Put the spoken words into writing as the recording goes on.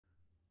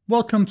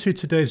Welcome to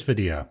today's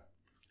video.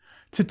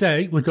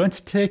 Today we're going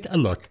to take a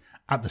look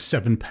at the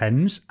 7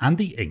 pens and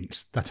the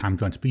inks that I'm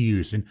going to be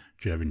using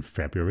during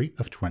February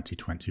of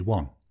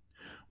 2021.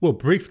 We'll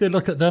briefly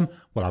look at them,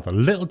 we'll have a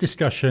little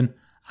discussion,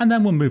 and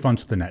then we'll move on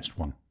to the next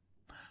one.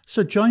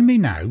 So join me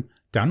now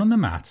down on the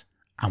mat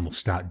and we'll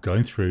start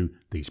going through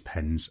these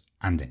pens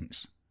and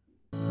inks.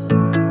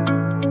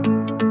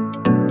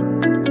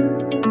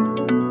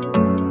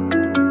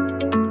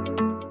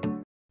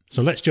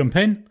 So let's jump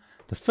in.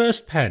 The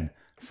first pen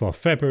for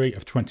February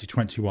of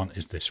 2021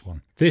 is this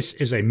one. This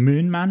is a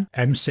Moonman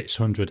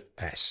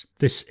M600S.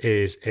 This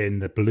is in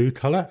the blue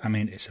colour. I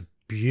mean, it's a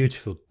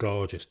beautiful,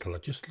 gorgeous colour.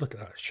 Just look at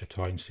that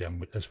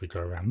chatoyancy as we go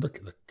around. Look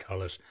at the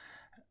colours.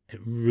 It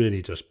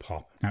really does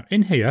pop. Now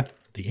in here,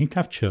 the ink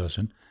I've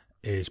chosen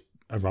is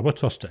a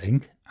Robert Oster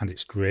ink and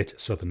it's Great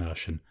Southern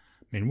Ocean.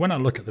 I mean, when I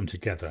look at them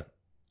together,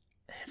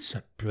 it's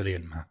a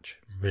brilliant match.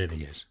 It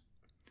really is.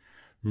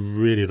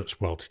 Really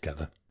looks well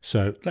together.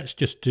 So let's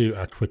just do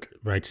a quick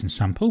writing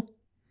sample.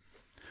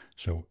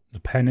 So the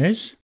pen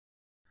is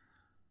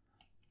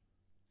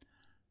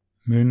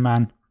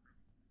Moonman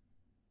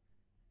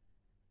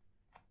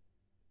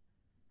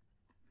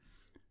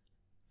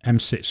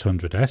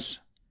M600S.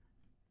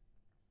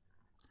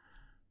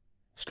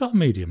 It's got a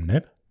medium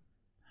nib.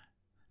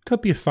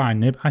 Could be a fine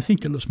nib. I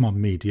think it looks more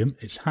medium.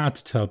 It's hard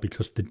to tell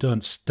because they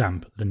don't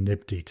stamp the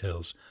nib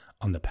details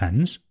on the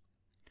pens.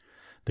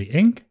 The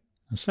ink,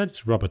 as I said,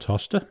 it's Robert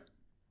Oster.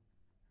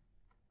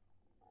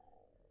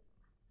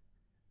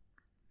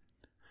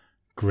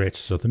 Great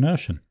Southern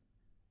Ocean.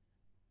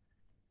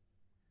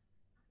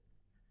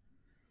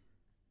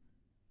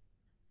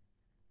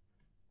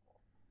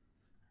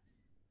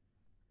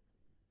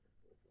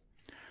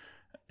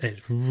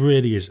 It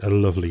really is a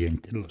lovely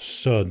ink. It looks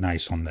so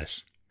nice on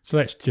this. So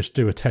let's just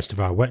do a test of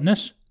our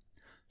wetness.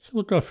 So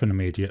we'll go for an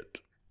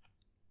immediate,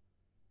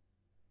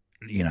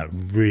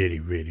 really,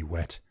 really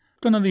wet.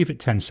 Gonna leave it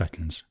 10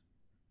 seconds.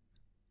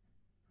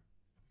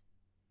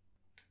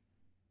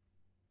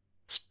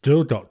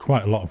 Still got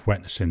quite a lot of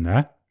wetness in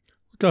there.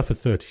 We'll go for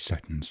 30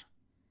 seconds.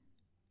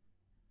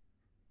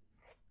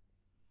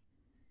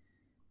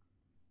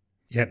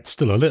 Yep,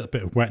 still a little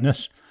bit of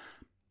wetness.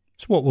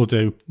 So what we'll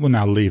do, we'll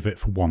now leave it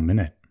for 1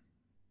 minute.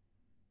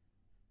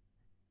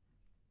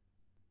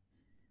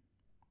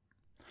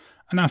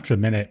 And after a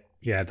minute,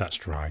 yeah, that's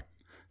dry.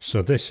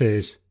 So this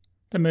is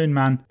the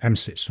Moonman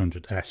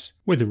M600S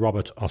with the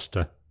Robert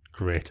Oster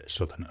Great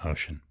Southern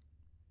Ocean.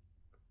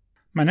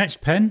 My next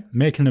pen,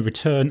 making a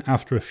return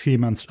after a few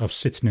months of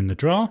sitting in the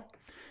drawer,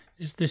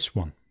 is this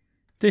one.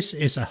 This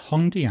is a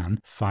Dian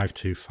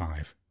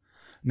 525.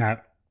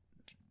 Now,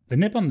 the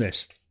nib on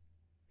this,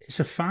 it's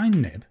a fine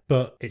nib,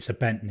 but it's a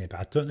bent nib.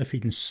 I don't know if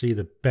you can see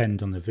the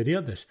bend on the video.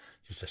 There's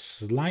just a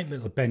slight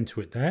little bend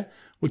to it there,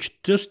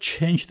 which does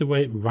change the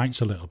way it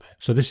writes a little bit.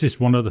 So this is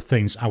one of the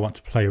things I want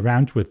to play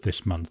around with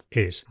this month,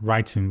 is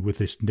writing with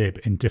this nib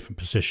in different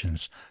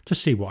positions to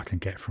see what I can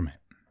get from it.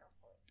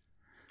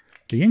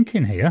 The ink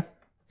in here,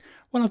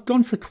 well, I've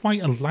gone for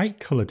quite a light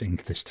coloured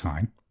ink this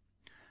time.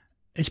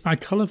 It's by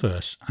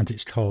Colorverse and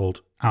it's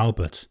called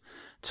Albert.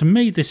 To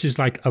me, this is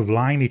like a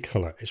liney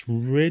colour. It's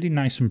really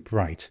nice and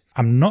bright.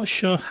 I'm not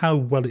sure how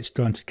well it's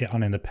going to get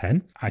on in the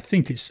pen. I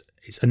think it's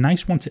a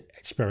nice one to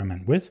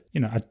experiment with.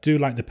 I do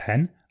like the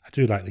pen, I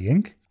do like the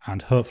ink,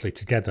 and hopefully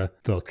together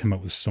they'll come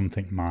up with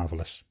something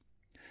marvellous.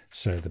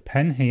 So the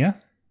pen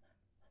here,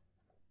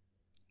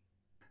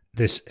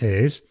 this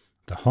is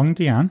the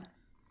Dian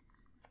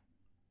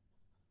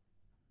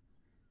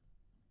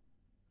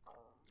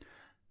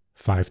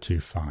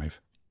 525,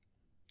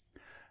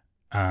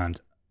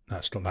 and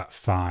that's got that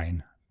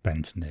fine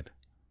bent nib.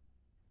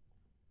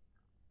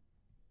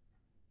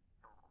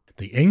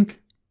 The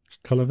ink,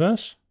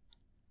 Colorverse,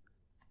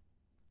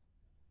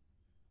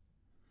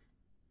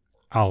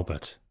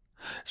 Albert.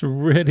 It's a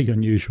really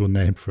unusual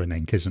name for an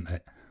ink, isn't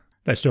it?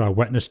 Let's do our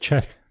wetness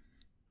check.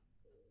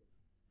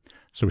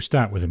 So we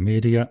start with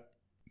immediate.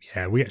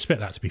 Yeah, we expect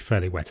that to be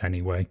fairly wet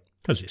anyway,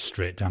 because it's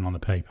straight down on the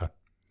paper.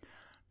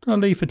 I'll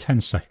leave for 10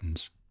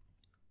 seconds.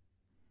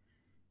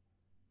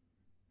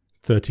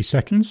 30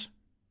 seconds.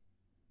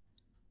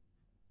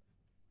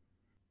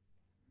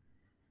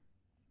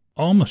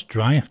 Almost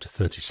dry after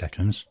 30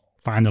 seconds.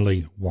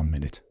 Finally, 1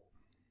 minute.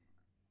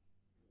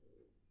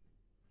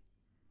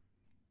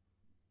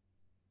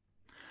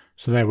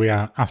 So there we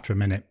are after a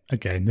minute.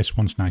 Again, this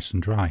one's nice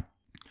and dry.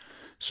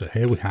 So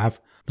here we have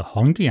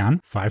the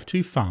Dian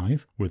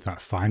 525 with that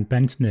fine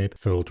bent nib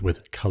filled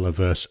with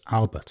Colorverse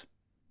Albert.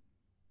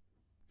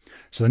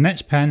 So the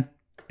next pen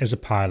is a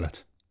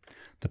Pilot.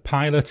 The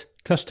Pilot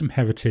Custom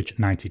Heritage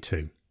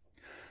 92.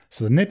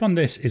 So the nib on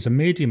this is a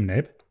medium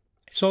nib.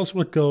 It's also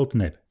a gold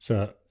nib.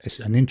 So it's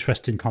an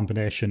interesting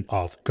combination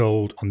of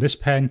gold on this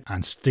pen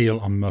and steel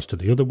on most of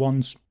the other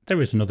ones.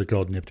 There is another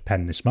gold nibbed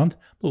pen this month,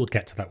 but we'll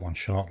get to that one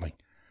shortly.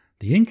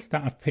 The ink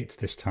that I've picked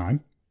this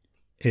time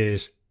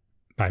is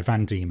by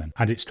Dieman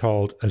and it's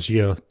called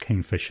Azure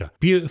Kingfisher.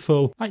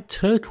 Beautiful, like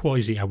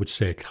turquoisey, I would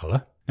say,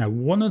 colour. Now,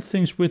 one of the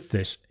things with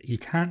this, you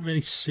can't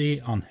really see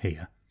it on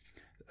here.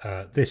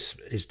 this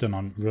is done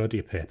on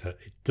rhodia paper.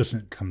 It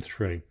doesn't come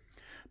through.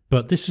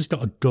 But this has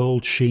got a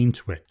gold sheen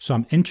to it. So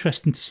I'm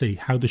interested to see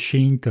how the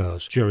sheen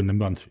goes during the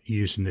month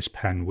using this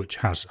pen, which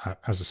has,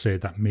 as I say,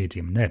 that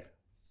medium nib.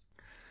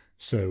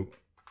 So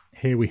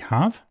here we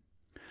have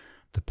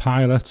the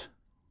Pilot,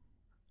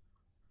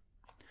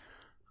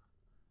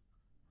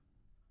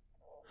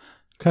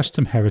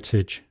 Custom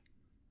Heritage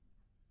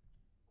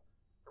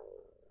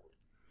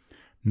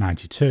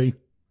 92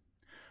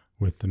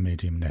 with the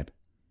medium nib.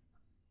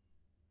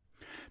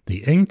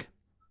 The ink,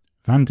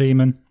 Van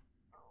Dieman,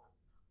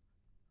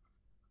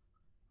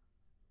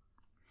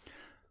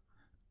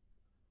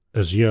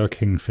 Azure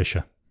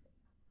Kingfisher.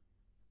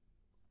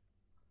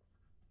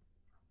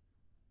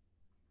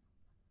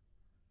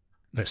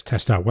 Let's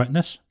test our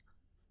wetness.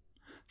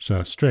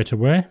 So straight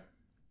away,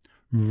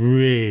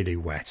 really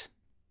wet.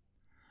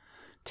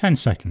 10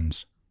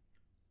 seconds.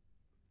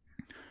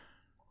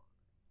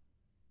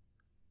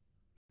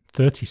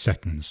 30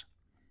 seconds.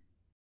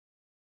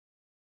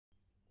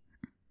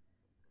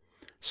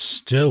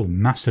 Still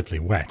massively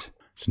wet.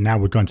 So now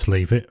we're going to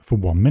leave it for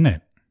 1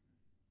 minute.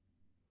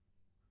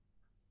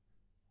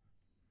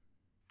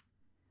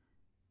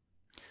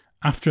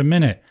 After a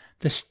minute,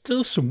 there's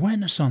still some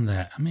wetness on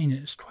there. I mean,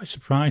 it's quite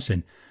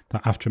surprising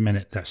that after a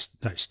minute that's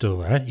still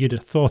there. You'd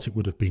have thought it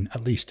would have been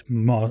at least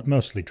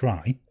mostly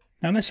dry.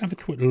 Now let's have a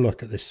quick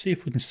look at this, see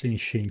if we can see any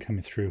sheen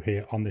coming through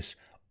here on this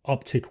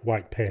optic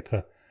white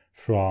paper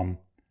from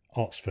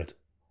Oxford.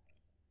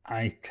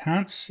 I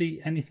can't see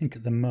anything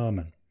at the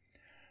moment.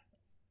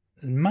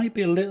 There might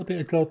be a little bit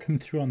of gold coming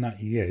through on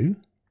that U,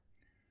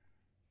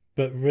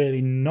 but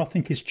really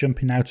nothing is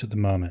jumping out at the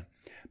moment.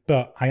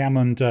 But I am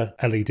under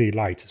LED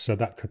light, so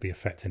that could be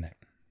affecting it.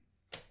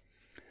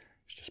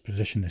 Let's just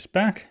position this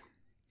back.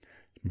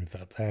 Move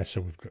that up there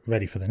so we've got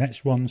ready for the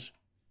next ones.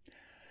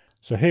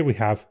 So here we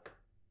have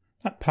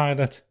that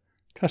Pilot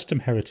Custom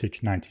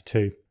Heritage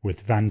 92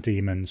 with Van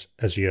Dieman's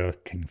Azure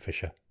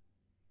Kingfisher.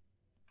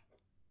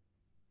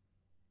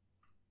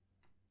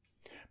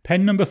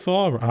 Pen number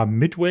 4, our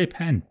midway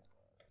pen,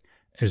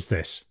 is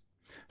this.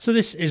 So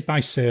this is by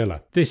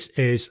Sailor. This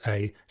is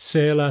a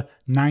Sailor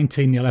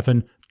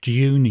 1911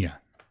 Junior.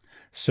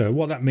 So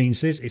what that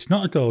means is it's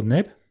not a gold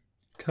nib,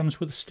 it comes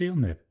with a steel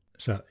nib.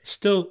 So it's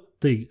still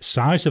the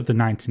size of the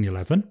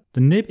 1911.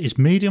 The nib is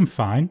medium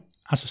fine,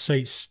 as I say,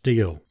 it's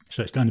steel.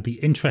 So it's going to be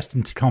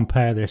interesting to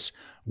compare this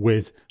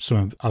with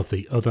some of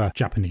the other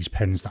Japanese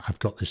pens that I've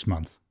got this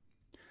month.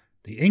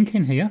 The ink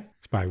in here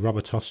is by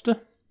Robert Oster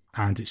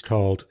and it's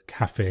called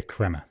Caffe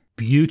Crema.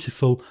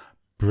 Beautiful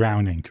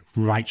brown ink,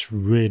 writes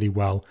really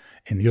well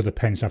in the other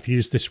pens I've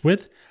used this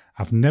with.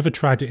 I've never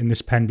tried it in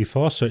this pen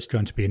before, so it's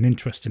going to be an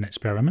interesting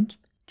experiment.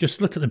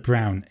 Just look at the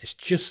brown. It's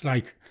just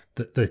like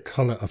the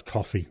colour of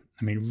coffee.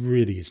 I mean,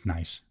 really is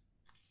nice.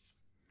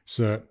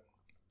 So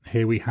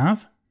here we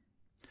have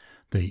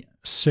the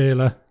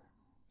Sailor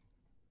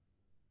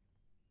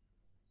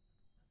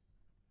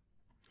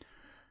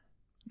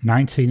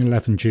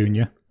 (1911)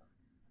 Junior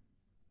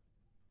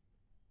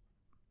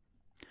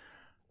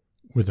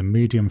with a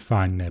medium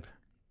fine nib.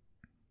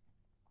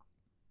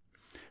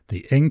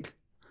 The ink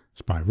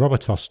is by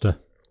Robert Oster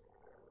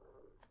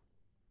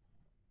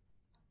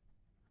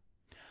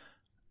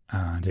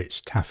and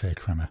it's Caffe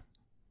Crema.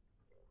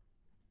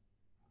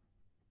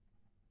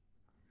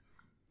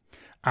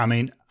 I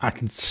mean, I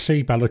can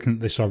see by looking at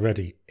this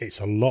already, it's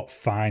a lot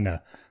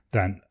finer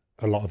than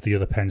a lot of the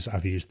other pens that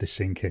I've used this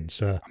ink in.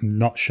 So I'm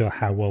not sure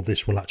how well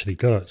this will actually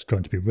go. It's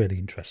going to be really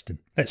interesting.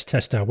 Let's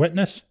test our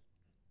wetness.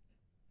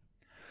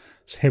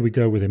 So here we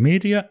go with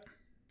immediate.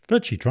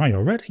 Virtually dry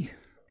already.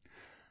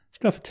 Let's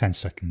go for 10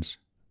 seconds.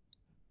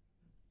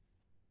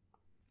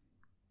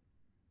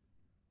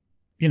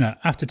 You know,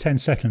 after 10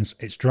 seconds,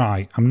 it's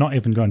dry. I'm not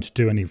even going to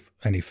do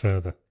any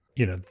further.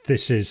 You know,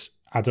 this is,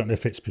 I don't know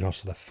if it's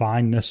because of the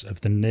fineness of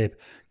the nib.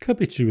 Could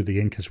be to do with the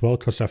ink as well,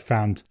 because I've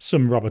found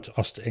some Robert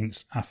Oster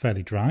inks are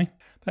fairly dry.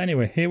 But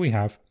anyway, here we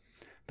have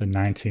the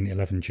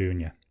 1911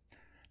 Junior.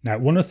 Now,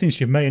 one of the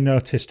things you may have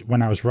noticed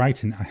when I was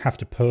writing, I have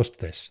to post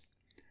this.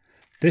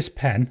 This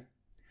pen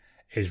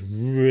is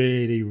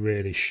really,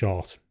 really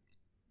short.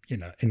 You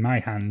know, in my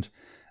hand,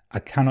 I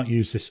cannot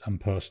use this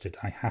unposted.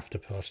 I have to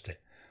post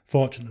it.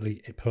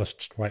 Fortunately, it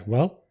posts quite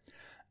well.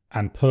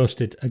 And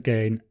posted,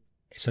 again,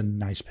 it's a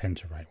nice pen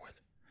to write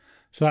with.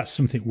 So that's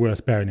something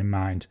worth bearing in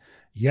mind.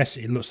 Yes,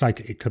 it looks like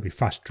it could be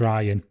fast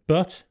drying,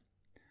 but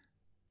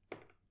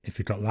if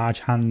you've got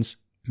large hands,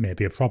 it may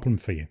be a problem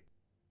for you.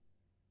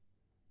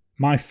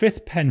 My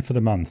 5th pen for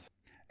the month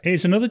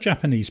is another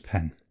Japanese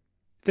pen.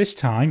 This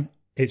time,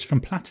 it's from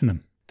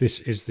Platinum. This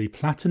is the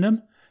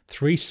Platinum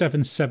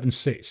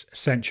 3776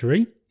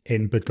 Century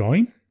in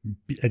Burgoyne.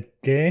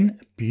 Again,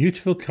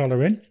 beautiful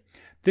colouring.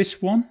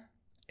 This one,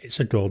 it's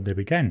a gold nib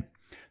again.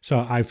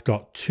 So I've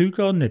got 2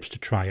 gold nibs to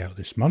try out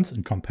this month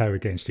and compare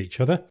against each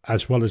other,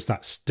 as well as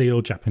that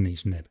steel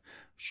Japanese nib.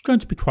 It's going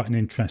to be quite an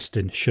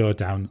interesting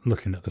showdown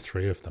looking at the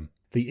 3 of them.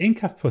 The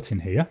ink I've put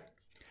in here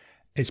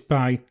is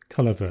by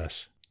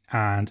Colorverse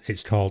and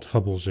it's called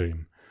Hubble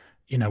Zoom.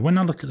 You know, when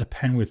I look at the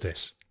pen with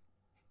this,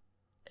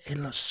 it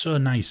looks so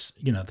nice.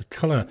 You know, the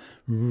colour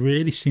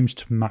really seems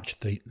to match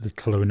the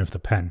colouring of the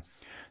pen.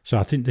 So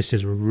I think this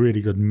is a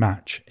really good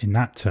match in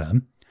that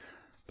term.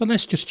 But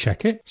let's just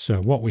check it.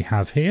 So what we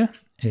have here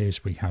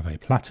is we have a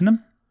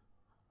platinum,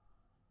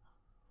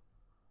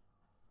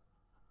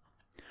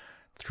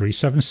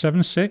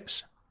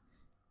 3776,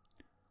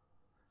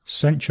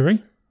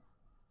 century,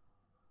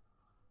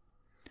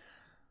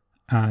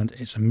 and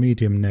it's a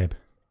medium nib.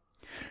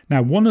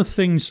 Now, one of the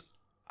things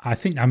I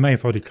think I may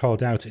have already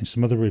called out in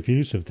some other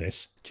reviews of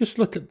this, just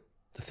look at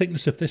the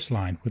thickness of this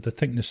line with the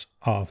thickness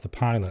of the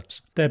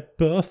Pilots. They're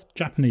both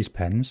Japanese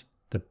pens,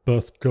 they're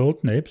both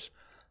gold nibs,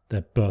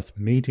 they're both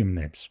medium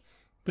nibs,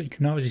 but you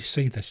can already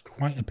see there's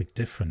quite a big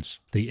difference.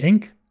 The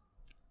ink,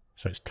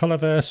 so it's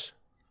Colorverse,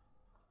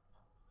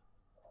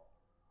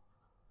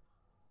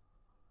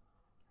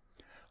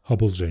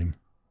 Hubble zoom.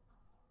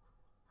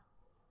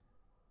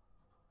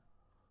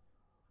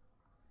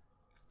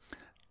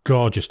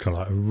 Gorgeous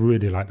colour. I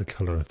really like the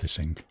colour of this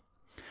ink.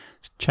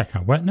 Let's check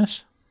our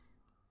wetness.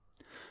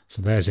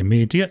 So there's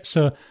immediate.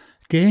 So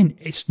again,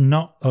 it's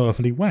not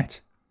overly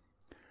wet.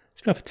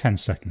 Let's go for 10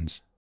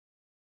 seconds.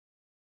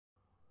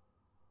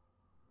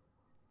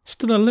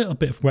 Still a little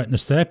bit of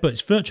wetness there, but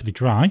it's virtually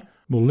dry.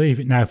 We'll leave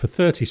it now for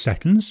 30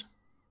 seconds.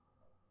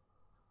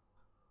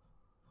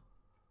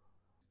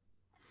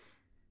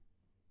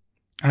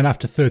 And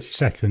after 30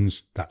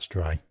 seconds, that's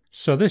dry.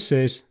 So this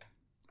is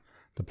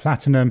the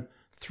Platinum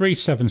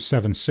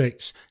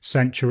 3776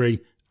 Century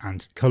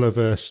and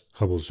Colorverse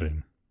Hubble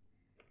Zoom.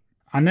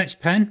 Our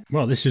next pen,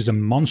 well, this is a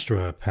monster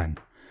of a pen.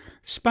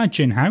 It's by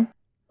Jinhao,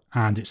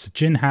 and it's the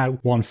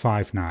Jinhao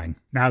 159.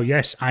 Now,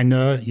 yes, I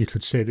know you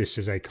could say this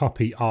is a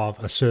copy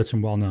of a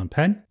certain well-known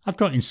pen. I've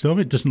got it in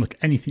silver. It doesn't look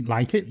anything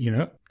like it, you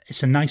know.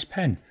 It's a nice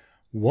pen.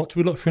 What do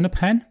we look for in a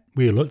pen?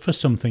 We look for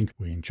something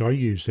we enjoy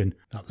using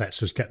that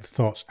lets us get the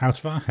thoughts out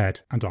of our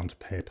head and onto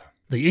paper.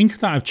 The ink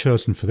that I've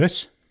chosen for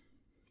this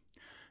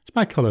is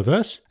by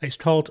Colorverse. It's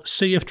called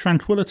Sea of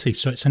Tranquility,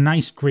 so it's a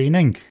nice green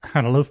ink.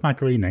 And I love my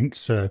green ink,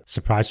 so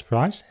surprise,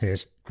 surprise,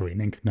 here's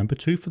green ink number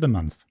 2 for the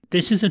month.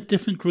 This is a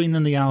different green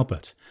than the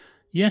Albert.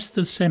 Yes,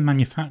 they're the same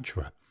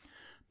manufacturer,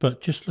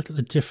 but just look at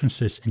the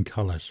differences in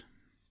colours.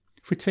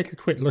 If we take a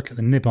quick look at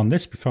the nib on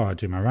this before I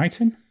do my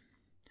writing,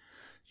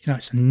 you know,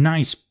 it's a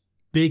nice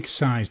big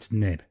sized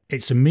nib.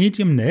 It's a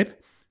medium nib,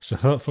 so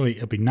hopefully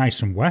it'll be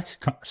nice and wet,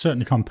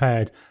 certainly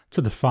compared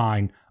to the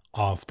fine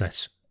of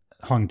this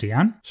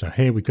Dian. So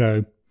here we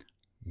go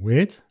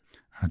with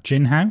our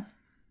Jinhao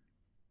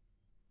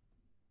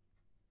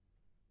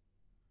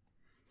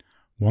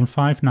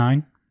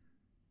 159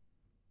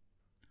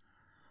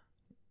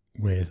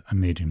 with a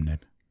medium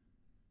nib.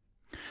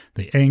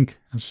 The ink,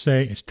 as I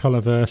say, is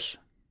Colorverse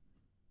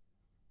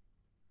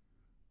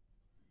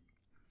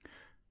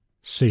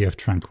Sea of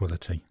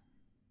Tranquility.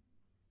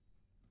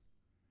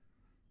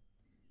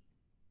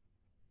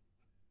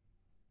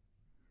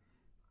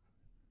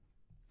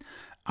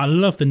 I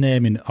love the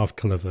naming of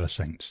Colorverse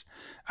inks,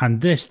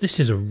 and this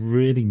is a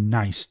really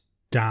nice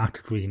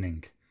dark green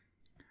ink.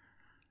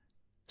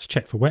 Let's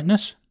check for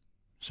wetness.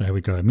 So here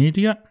we go,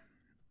 immediate.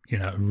 You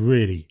know, it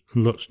really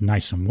looks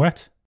nice and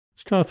wet.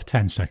 Let's go for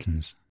 10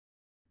 seconds.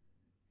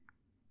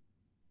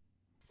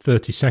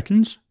 30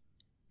 seconds.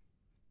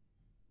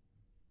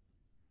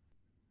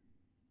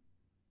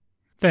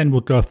 Then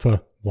we'll go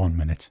for 1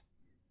 minute.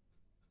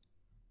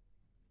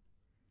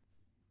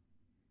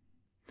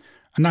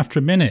 And after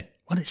a minute,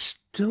 well, it's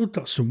still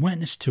got some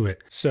wetness to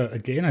it. So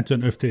again, I don't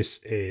know if this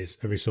is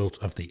a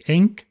result of the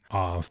ink,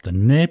 of the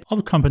nib, or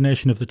the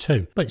combination of the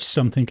two, but it's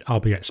something I'll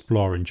be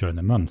exploring during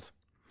the month.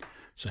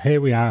 So here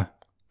we are,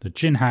 the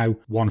Jinhao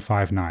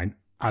 159.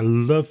 I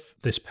love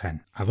this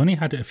pen. I've only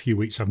had it a few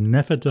weeks. I've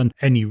never done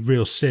any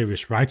real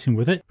serious writing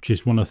with it, which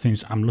is one of the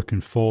things I'm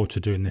looking forward to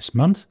doing this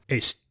month.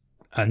 It's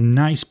a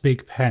nice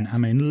big pen. I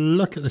mean,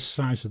 look at the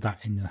size of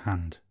that in the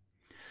hand.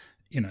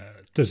 You know,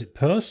 does it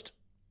post?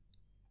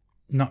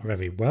 Not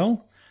very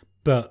well,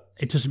 but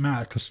it doesn't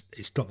matter because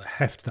it's got the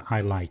heft that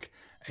I like.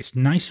 It's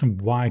nice and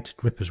wide to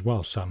grip as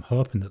well, so I'm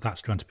hoping that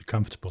that's going to be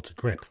comfortable to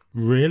grip.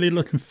 Really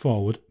looking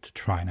forward to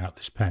trying out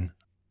this pen.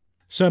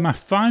 So my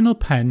final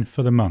pen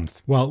for the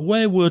month. Well,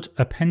 where would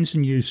a pens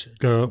in use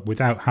go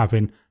without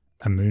having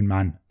a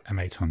Moonman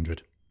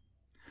M800?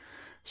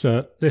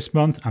 So this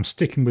month I'm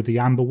sticking with the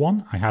amber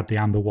one. I had the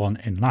amber one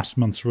in last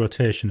month's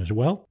rotation as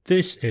well.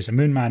 This is a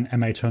Moonman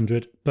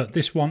M800, but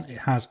this one, it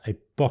has a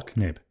Bock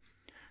nib.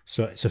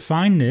 So it's a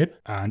fine nib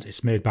and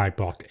it's made by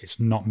Bock. It's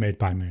not made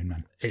by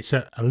Moonman. It's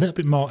a little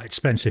bit more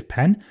expensive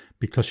pen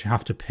because you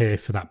have to pay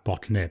for that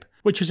Bock nib,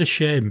 which is a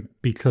shame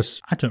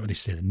because I don't really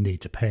see the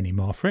need to pay any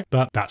more for it,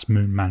 but that's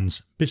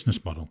Moonman's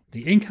business model.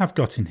 The ink I've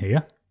got in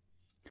here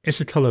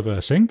is a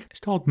Colorverse ink. It's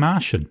called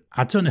Martian.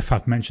 I don't know if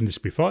I've mentioned this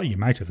before. You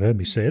might have heard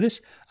me say this.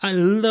 I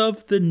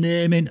love the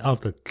naming of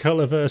the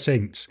Colorverse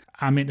inks.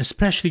 I mean,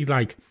 especially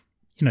like,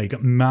 you know, you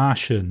got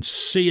Martian,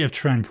 Sea of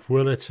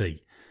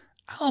Tranquility,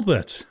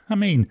 Albert. I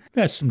mean,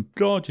 there's some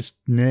gorgeous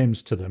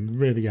names to them,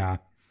 really are.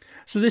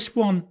 So this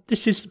one,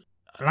 this is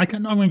like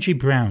an orangey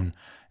brown.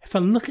 If I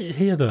look at it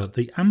here though,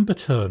 the amber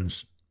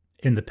tones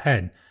in the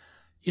pen,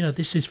 you know,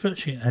 this is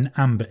virtually an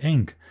amber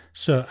ink.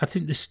 So I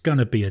think this is going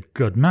to be a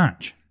good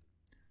match.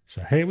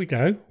 So here we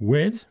go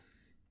with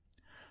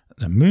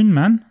the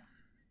Moonman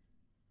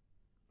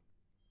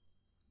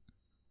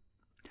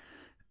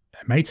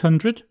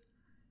M800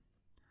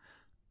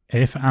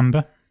 A for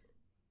amber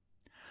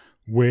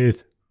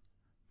with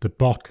the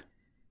Bock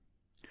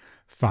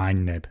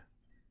fine nib.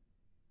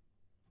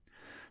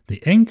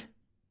 The ink.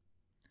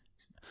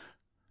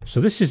 So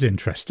this is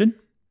interesting.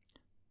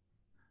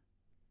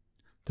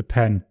 The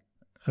pen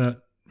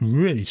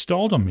really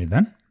stalled on me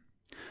then.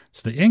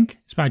 So the ink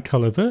is by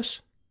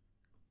Colorverse.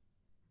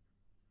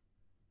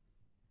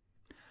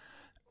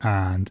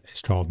 And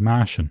it's called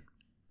Martian.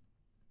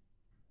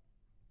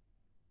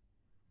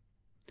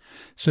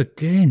 So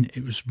again,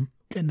 it was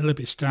getting a little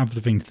bit starved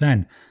of ink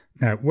then.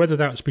 Now, whether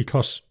that's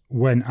because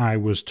when I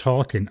was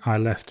talking I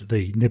left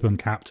the nib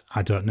uncapped,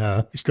 I don't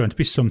know. It's going to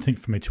be something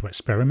for me to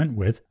experiment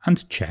with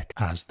and check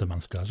as the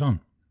month goes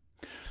on.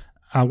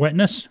 Our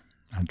wetness,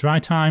 our dry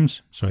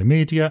times, so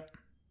immediate,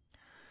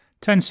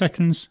 10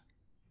 seconds.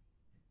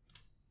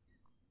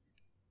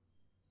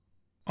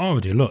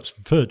 Already looks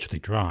virtually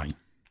dry.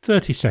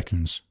 30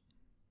 seconds.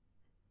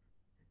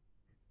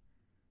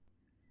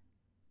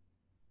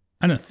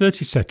 And at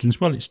 30 seconds,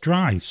 well, it's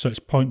dry, so it's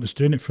pointless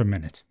doing it for a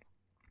minute.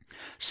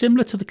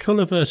 Similar to the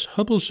Colorverse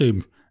Hubble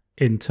Zoom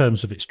in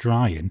terms of its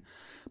drying,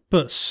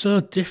 but so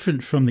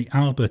different from the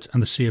Albert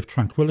and the Sea of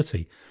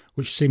Tranquility,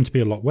 which seem to be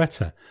a lot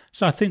wetter.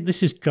 So I think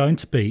this is going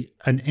to be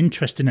an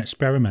interesting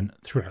experiment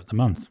throughout the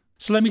month.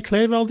 So let me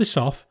clear all this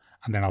off,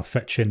 and then I'll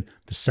fetch in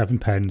the 7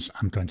 pens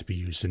I'm going to be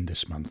using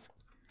this month.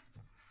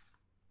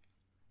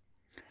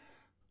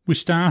 We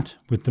start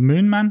with the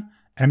Moonman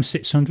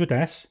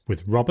M600S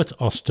with Robert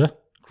Oster,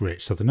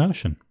 Great Southern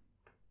Ocean.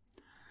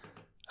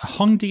 A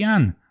Hong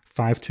Dian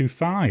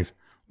 525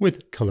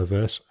 with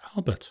Colorverse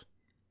Albert.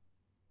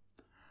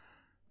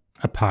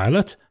 A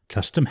Pilot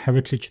Custom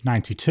Heritage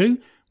 92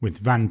 with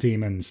Van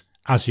Dieman's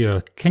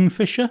Azure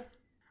Kingfisher.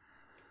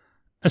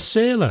 A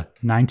Sailor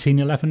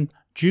 1911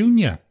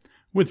 Junior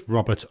with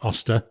Robert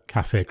Oster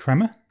Caffe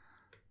Crema.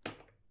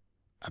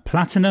 A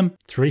Platinum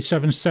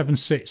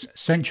 3776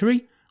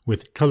 Century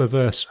with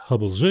Colorverse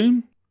Hubble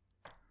Zoom.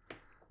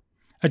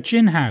 A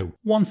Jinhao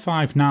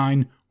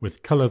 159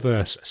 with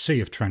Colorverse Sea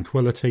of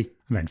Tranquility.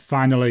 And then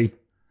finally,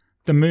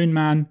 the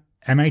Moonman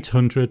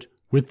M800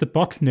 with the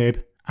Bock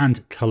nib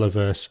and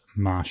Colorverse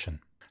Martian.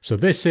 So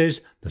this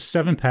is the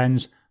 7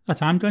 pens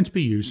that I'm going to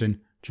be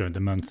using during the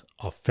month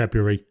of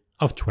February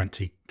of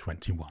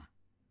 2021.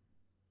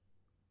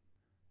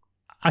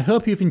 I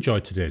hope you've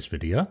enjoyed today's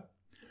video.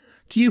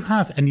 Do you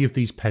have any of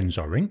these pens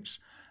or inks?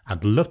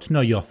 I'd love to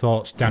know your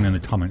thoughts down in the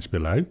comments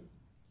below.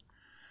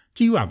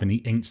 Do you have any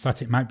inks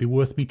that it might be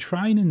worth me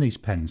trying in these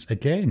pens?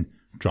 Again,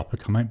 drop a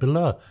comment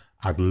below.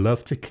 I'd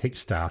love to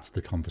kickstart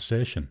the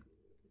conversation.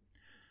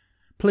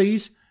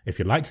 Please, if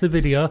you liked the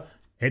video,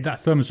 hit that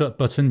thumbs up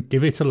button,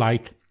 give it a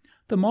like.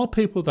 The more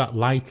people that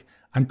like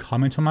and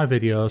comment on my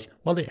videos,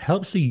 well, it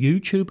helps the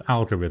YouTube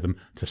algorithm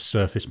to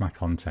surface my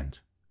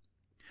content.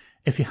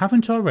 If you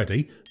haven't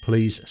already,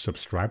 please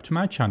subscribe to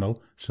my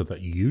channel so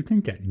that you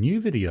can get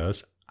new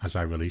videos as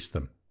I release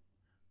them.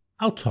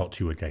 I'll talk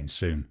to you again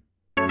soon.